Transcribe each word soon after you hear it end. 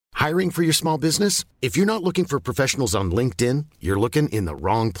Hiring for your small business? If you're not looking for professionals on LinkedIn, you're looking in the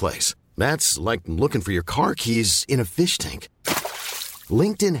wrong place. That's like looking for your car keys in a fish tank.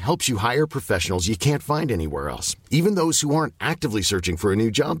 LinkedIn helps you hire professionals you can't find anywhere else, even those who aren't actively searching for a new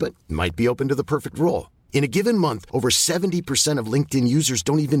job but might be open to the perfect role. In a given month, over 70% of LinkedIn users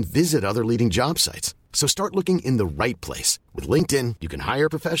don't even visit other leading job sites. So start looking in the right place. With LinkedIn, you can hire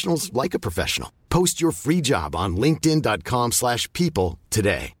professionals like a professional. Post your free job on linkedin.com/people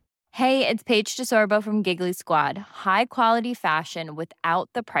today. Hey, it's Paige DeSorbo from Giggly Squad. High quality fashion without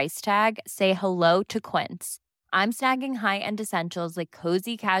the price tag. Say hello to Quince. I'm snagging high-end essentials like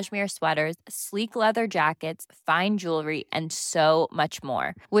cozy cashmere sweaters, sleek leather jackets, fine jewelry, and so much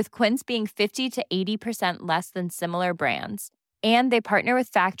more. With Quince being 50 to 80% less than similar brands. And they partner with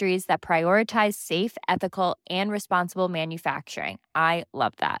factories that prioritize safe, ethical, and responsible manufacturing. I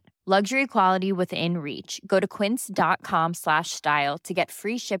love that. Luxury quality within reach. Go to quince.com/style to get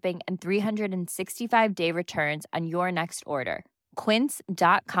free shipping and 365-day returns on your next order.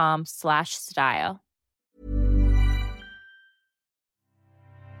 Quince.com/style.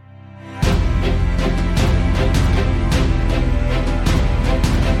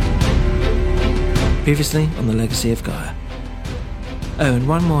 Previously on The Legacy of Gaia. Oh, and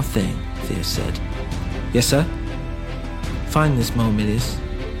one more thing, Thea said. Yes, sir? Find this mole Milius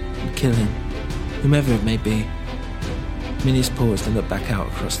and kill him, whomever it may be. Milius paused and looked back out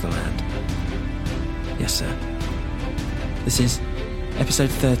across the land. Yes, sir. This is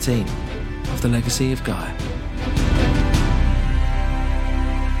episode 13 of The Legacy of Gaia.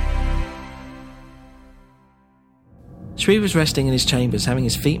 Sri was resting in his chambers, having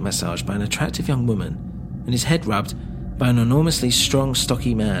his feet massaged by an attractive young woman and his head rubbed by an enormously strong,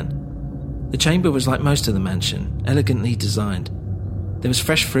 stocky man. The chamber was like most of the mansion, elegantly designed. There was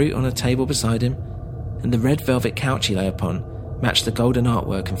fresh fruit on a table beside him, and the red velvet couch he lay upon matched the golden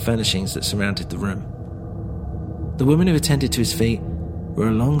artwork and furnishings that surrounded the room. The woman who attended to his feet wore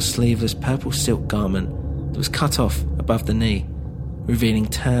a long sleeveless purple silk garment that was cut off above the knee, revealing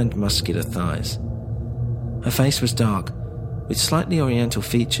tanned muscular thighs. Her face was dark, with slightly oriental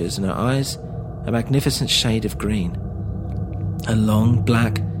features, and her eyes a magnificent shade of green. Her long,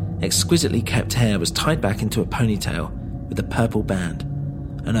 black, exquisitely kept hair was tied back into a ponytail with a purple band,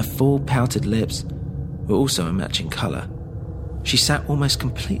 and her full, pouted lips were also a matching colour. She sat almost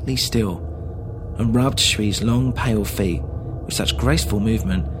completely still and rubbed Shri's long, pale feet with such graceful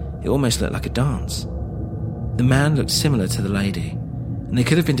movement it almost looked like a dance. The man looked similar to the lady, and they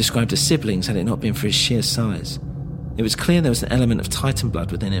could have been described as siblings had it not been for his sheer size. It was clear there was an element of Titan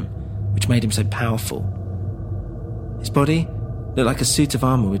blood within him, which made him so powerful. His body looked like a suit of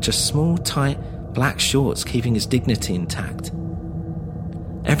armour with just small, tight, black shorts keeping his dignity intact.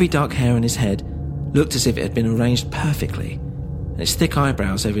 Every dark hair on his head looked as if it had been arranged perfectly, and his thick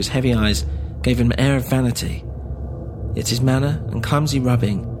eyebrows over his heavy eyes gave him an air of vanity. Yet his manner and clumsy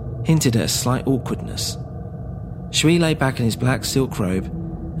rubbing hinted at a slight awkwardness. Shri lay back in his black silk robe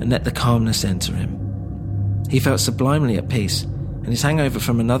and let the calmness enter him. He felt sublimely at peace, and his hangover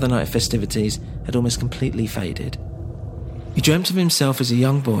from another night of festivities had almost completely faded. He dreamt of himself as a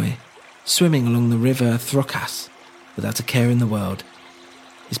young boy, swimming along the river Throkas, without a care in the world.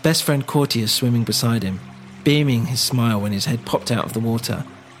 His best friend Courtius swimming beside him, beaming his smile when his head popped out of the water,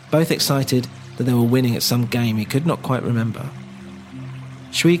 both excited that they were winning at some game he could not quite remember.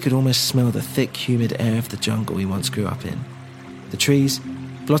 Shri could almost smell the thick, humid air of the jungle he once grew up in, the trees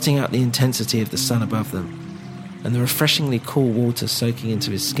blotting out the intensity of the sun above them, and the refreshingly cool water soaking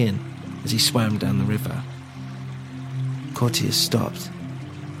into his skin as he swam down the river. Courtius stopped.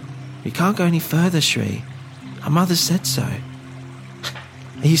 "We can't go any further, Shri. Our mother said so."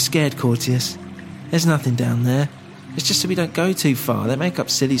 "Are you scared, Courtius? There's nothing down there. It's just so we don't go too far. They make up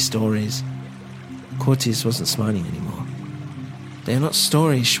silly stories." Courtius wasn't smiling anymore. "They are not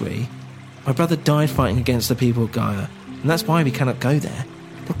stories, Shri. My brother died fighting against the people of Gaia, and that's why we cannot go there.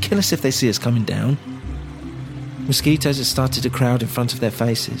 They'll kill us if they see us coming down." Mosquitoes had started to crowd in front of their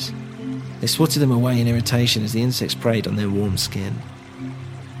faces. They swatted them away in irritation as the insects preyed on their warm skin.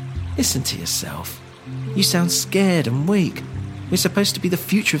 "Listen to yourself. You sound scared and weak. We're supposed to be the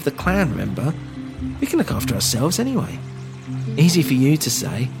future of the clan, remember? We can look after ourselves anyway." "Easy for you to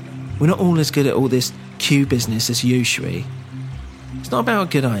say. We're not all as good at all this Q business as you, Shri. It's not about how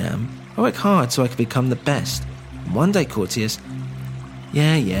good I am. I work hard so I can become the best. And one day, Courtius..."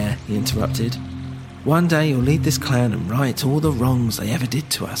 Yeah, he interrupted. "One day you'll lead this clan and right all the wrongs they ever did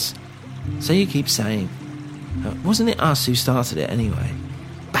to us. So you keep saying. Wasn't it us who started it anyway?"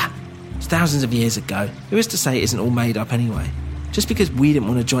 "Bah! It's thousands of years ago. Who is to say it isn't all made up anyway? Just because we didn't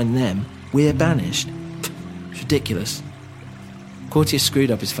want to join them, we're banished. Pfft, it's ridiculous." Courtius screwed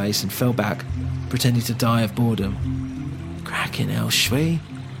up his face and fell back, pretending to die of boredom. Cracking hell, Shui.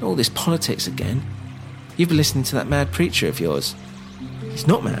 All this politics again. You've been listening to that mad preacher of yours. He's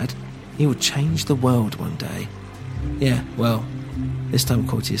not mad. He will change the world one day. Yeah, well, this time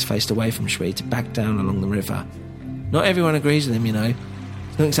Courtius faced away from Shui to back down along the river. Not everyone agrees with him, you know.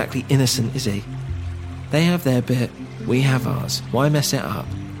 He's not exactly innocent, is he? They have their bit, we have ours. Why mess it up?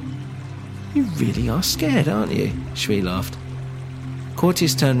 You really are scared, aren't you? Shui laughed.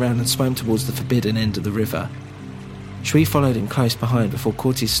 Courtius turned round and swam towards the forbidden end of the river. Shui followed him close behind before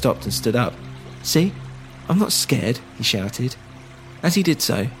Courtius stopped and stood up. See? I'm not scared, he shouted. As he did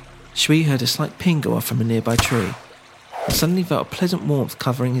so, Shui heard a slight ping go off from a nearby tree, and suddenly felt a pleasant warmth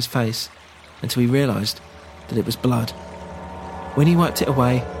covering his face, until he realised that it was blood. When he wiped it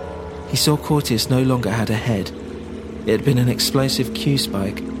away, he saw Courtius no longer had a head. It had been an explosive Q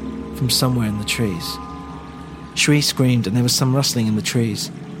spike from somewhere in the trees. Shui screamed and there was some rustling in the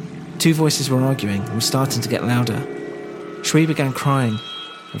trees. Two voices were arguing and were starting to get louder. Shui began crying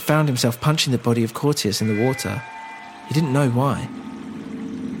and found himself punching the body of Courtius in the water. He didn't know why.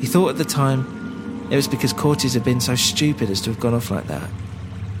 He thought at the time it was because Courtius had been so stupid as to have gone off like that.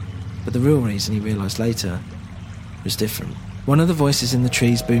 But the real reason, he realised later, was different. One of the voices in the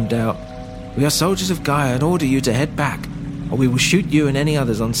trees boomed out, "We are soldiers of Gaia and order you to head back, or we will shoot you and any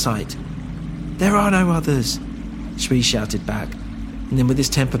others on sight." "There are no others," Shui shouted back, and then with his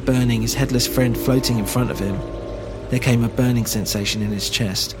temper burning, his headless friend floating in front of him, there came a burning sensation in his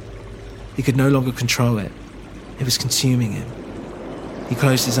chest. He could no longer control it. It was consuming him. He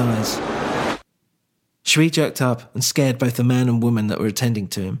closed his eyes. Shui jerked up and scared both the man and woman that were attending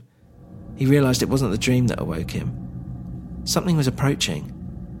to him. He realised it wasn't the dream that awoke him. Something was approaching.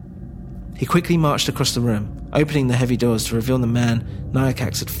 He quickly marched across the room, opening the heavy doors to reveal the man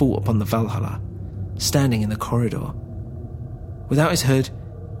Nyacax had fought upon the Valhalla, standing in the corridor. Without his hood,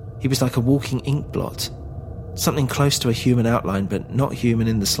 he was like a walking ink blot, something close to a human outline but not human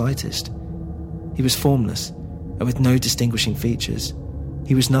in the slightest. He was formless and with no distinguishing features.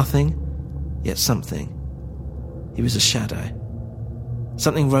 He was nothing, yet something. He was a shadow.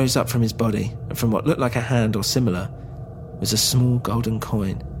 Something rose up from his body, and from what looked like a hand or similar was a small golden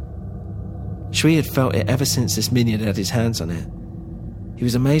coin. Shui had felt it ever since this minion had his hands on it. He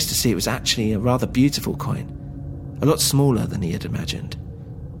was amazed to see it was actually a rather beautiful coin, a lot smaller than he had imagined.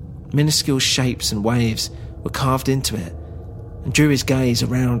 Minuscule shapes and waves were carved into it, and drew his gaze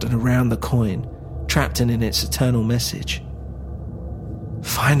around and around the coin, trapped in its eternal message.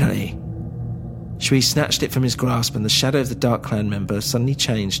 Finally! Shui snatched it from his grasp, and the shadow of the Dark Clan member suddenly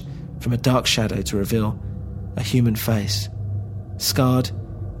changed from a dark shadow to reveal a human face. Scarred,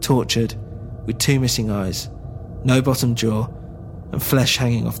 tortured, with two missing eyes, no bottom jaw, and flesh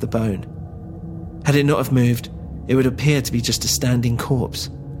hanging off the bone. Had it not have moved, it would appear to be just a standing corpse.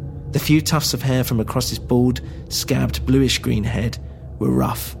 The few tufts of hair from across his bald, scabbed, bluish-green head were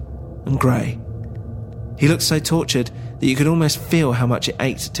rough and grey. He looked so tortured that you could almost feel how much it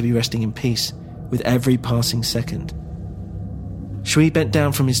ached to be resting in peace with every passing second. Shui bent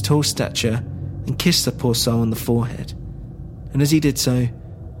down from his tall stature and kissed the poor soul on the forehead, and as he did so,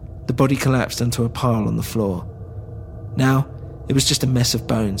 the body collapsed onto a pile on the floor. Now, it was just a mess of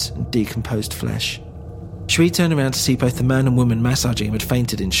bones and decomposed flesh. Shui turned around to see both the man and woman massaging him had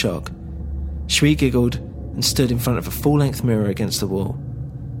fainted in shock. Shui giggled and stood in front of a full-length mirror against the wall.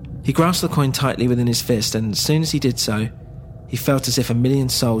 He grasped the coin tightly within his fist, and as soon as he did so, he felt as if 1,000,000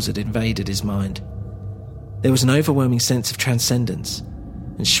 souls had invaded his mind. There was an overwhelming sense of transcendence,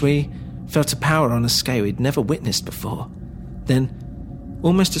 and Shui felt a power on a scale he'd never witnessed before. Then,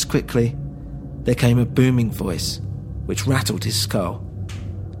 almost as quickly, there came a booming voice, which rattled his skull.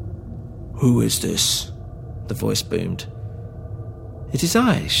 "Who is this?" the voice boomed. "It is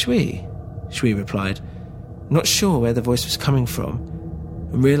I, Shui," Shui replied, not sure where the voice was coming from,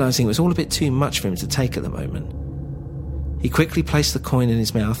 and realising it was all a bit too much for him to take at the moment. He quickly placed the coin in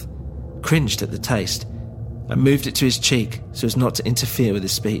his mouth, cringed at the taste, and moved it to his cheek so as not to interfere with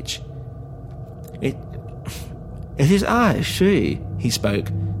his speech. It is I, Shui," he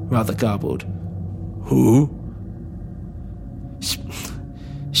spoke, rather garbled. "Who?"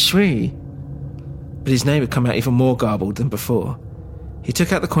 Shui. But his name had come out even more garbled than before. He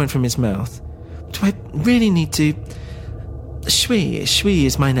took out the coin from his mouth. "Do I really need to... Shui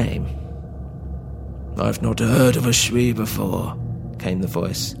is my name." "I've not heard of a Shui before," came the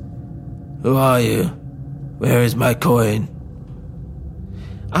voice. "Who are you? Where is my coin?"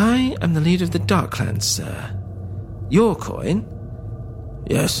 "I am the leader of the Dark Clans, sir. Your coin?"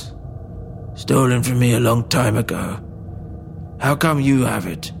 "Yes. Stolen from me a long time ago. How come you have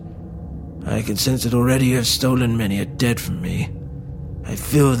it? I can sense that already you have stolen many a dead from me. I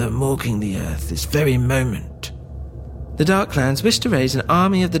feel them walking the earth this very moment. The Dark Clans wish to raise an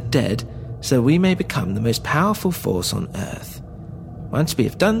army of the dead so we may become the most powerful force on earth. Once we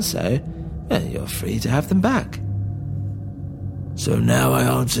have done so, well, you're free to have them back. So now I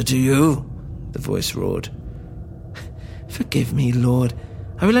answer to you, the voice roared. Forgive me, Lord.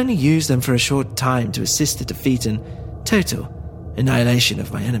 I will only use them for a short time to assist the defeat and total annihilation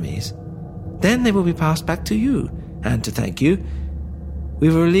of my enemies. Then they will be passed back to you, and to thank you, we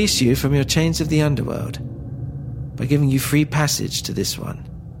will release you from your chains of the Underworld by giving you free passage to this one.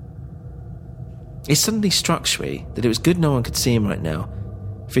 It suddenly struck Shri that it was good no one could see him right now,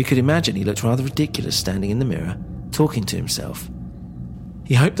 for he could imagine he looked rather ridiculous standing in the mirror, talking to himself.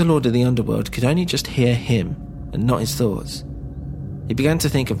 He hoped the Lord of the Underworld could only just hear him and not his thoughts. He began to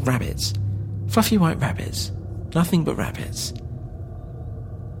think of rabbits, fluffy white rabbits, nothing but rabbits.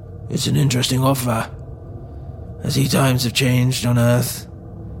 It's an interesting offer. I see times have changed on Earth.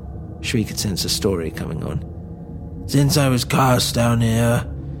 Shri could sense a story coming on. Since I was cast down here,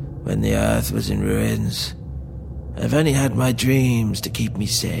 when the Earth was in ruins, I've only had my dreams to keep me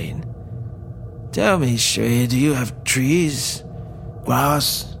sane. Tell me, Shri, do you have trees,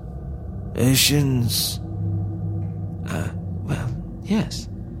 grass, oceans? Well, yes.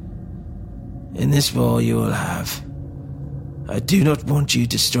 In this war you will have. I do not want you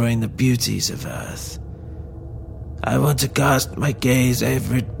destroying the beauties of Earth. I want to cast my gaze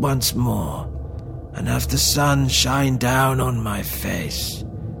over it once more, and have the sun shine down on my face.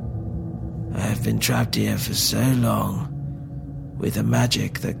 I have been trapped here for so long, with a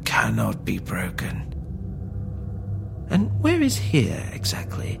magic that cannot be broken. And where is here,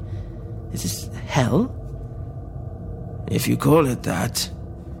 exactly? Is this hell? If you call it that.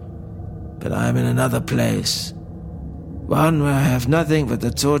 But I am in another place. One where I have nothing but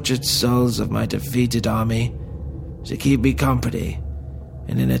the tortured souls of my defeated army to keep me company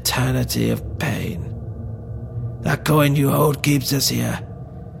in an eternity of pain. That coin you hold keeps us here.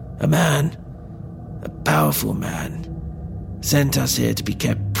 A man, a powerful man, sent us here to be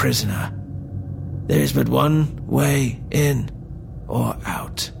kept prisoner. There is but one way in or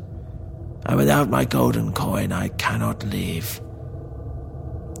out. And without my golden coin, I cannot leave.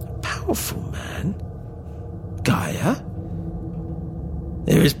 A powerful man? Gaia?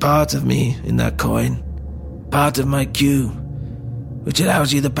 There is part of me in that coin, part of my Q, which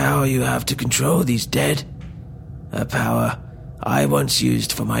allows you the power you have to control these dead. A power I once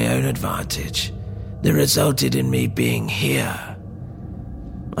used for my own advantage that resulted in me being here.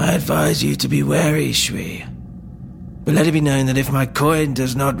 I advise you to be wary, Shri. But let it be known that if my coin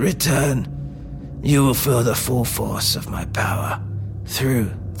does not return, you will feel the full force of my power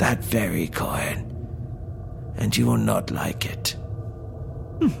through that very coin. And you will not like it.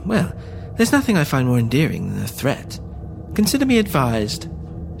 Well, there's nothing I find more endearing than a threat. Consider me advised.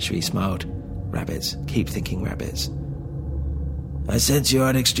 Shri smiled. Rabbits. Keep thinking rabbits. I sense you are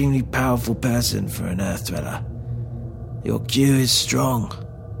an extremely powerful person for an Earth Dweller. Your Q is strong.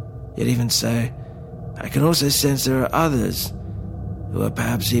 Yet even so, I can also sense there are others who are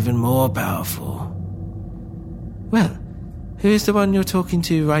perhaps even more powerful. Well, who is the one you're talking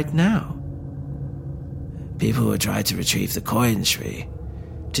to right now? People who try to retrieve the coin, Shri,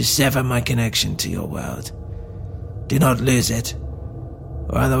 to sever my connection to your world. Do not lose it,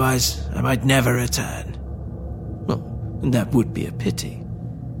 or otherwise I might never return. Well, that would be a pity.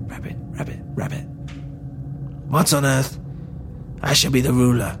 Rabbit, rabbit, rabbit. Once on Earth, I shall be the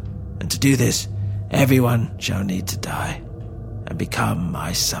ruler, and to do this, everyone shall need to die and become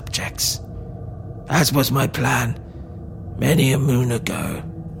my subjects. As was my plan many a moon ago.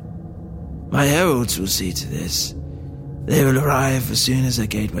 My heralds will see to this. They will arrive as soon as the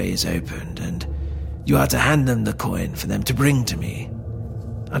gateway is opened, and you are to hand them the coin for them to bring to me.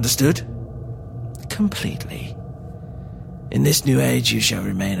 Understood? Completely. In this new age you shall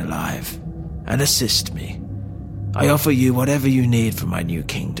remain alive and assist me. I offer you whatever you need for my new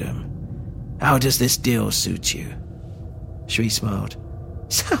kingdom. How does this deal suit you? Shri smiled.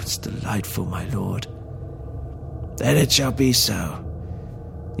 Sounds delightful, my lord. Then it shall be so.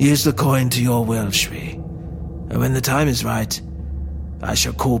 Use the coin to your will, Shri, and when the time is right, I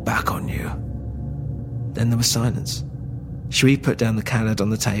shall call back on you. Then there was silence. Shri put down the khalad on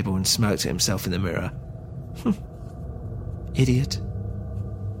the table and smirked at himself in the mirror. Idiot.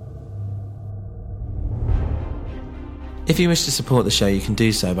 If you wish to support the show, you can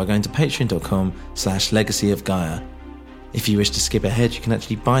do so by going to patreon.com/legacyofgaia. If you wish to skip ahead, you can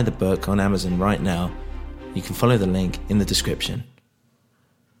actually buy the book on Amazon right now. You can follow the link in the description.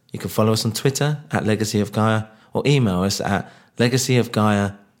 You can follow us on Twitter @legacyofgaia or email us at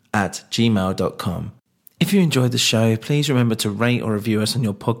legacyofgaia@gmail.com. If you enjoyed the show, please remember to rate or review us on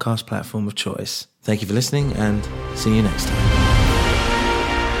your podcast platform of choice. Thank you for listening, and see you next time.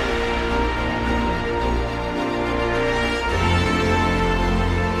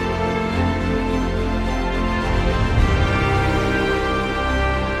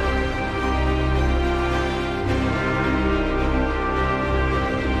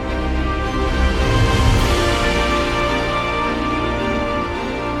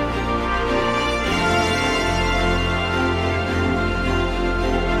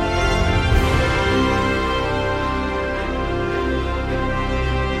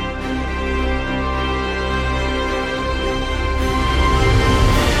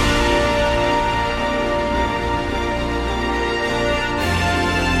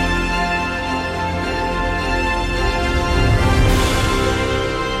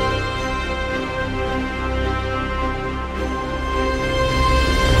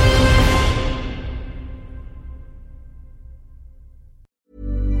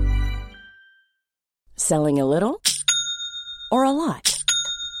 Selling a little or a lot?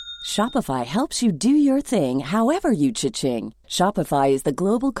 Shopify helps you do your thing however you cha-ching. Shopify is the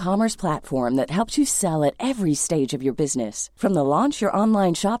global commerce platform that helps you sell at every stage of your business. From the launch your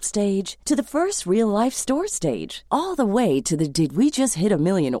online shop stage to the first real-life store stage, all the way to the did we just hit a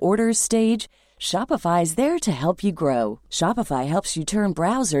million orders stage. Shopify is there to help you grow. Shopify helps you turn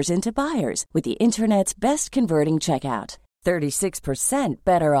browsers into buyers with the internet's best converting checkout. 36%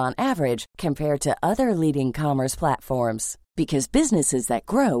 better on average compared to other leading commerce platforms. Because businesses that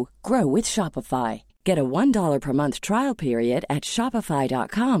grow, grow with Shopify. Get a $1 per month trial period at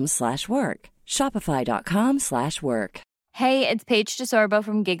shopify.com/work. Shopify.com/work. Hey, it's Paige DeSorbo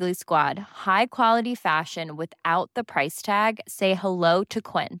from Giggly Squad. High quality fashion without the price tag. Say hello to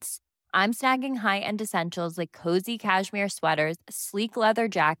Quince. I'm snagging high-end essentials like cozy cashmere sweaters, sleek leather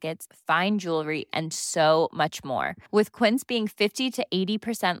jackets, fine jewelry, and so much more. With Quince being 50 to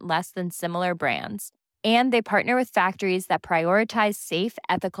 80% less than similar brands. And they partner with factories that prioritize safe,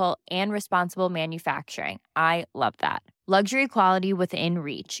 ethical, and responsible manufacturing. I love that. Luxury quality within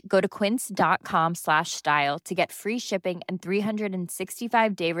reach. Go to quince.com/style to get free shipping and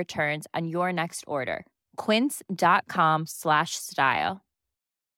 365-day returns on your next order. Quince.com/style.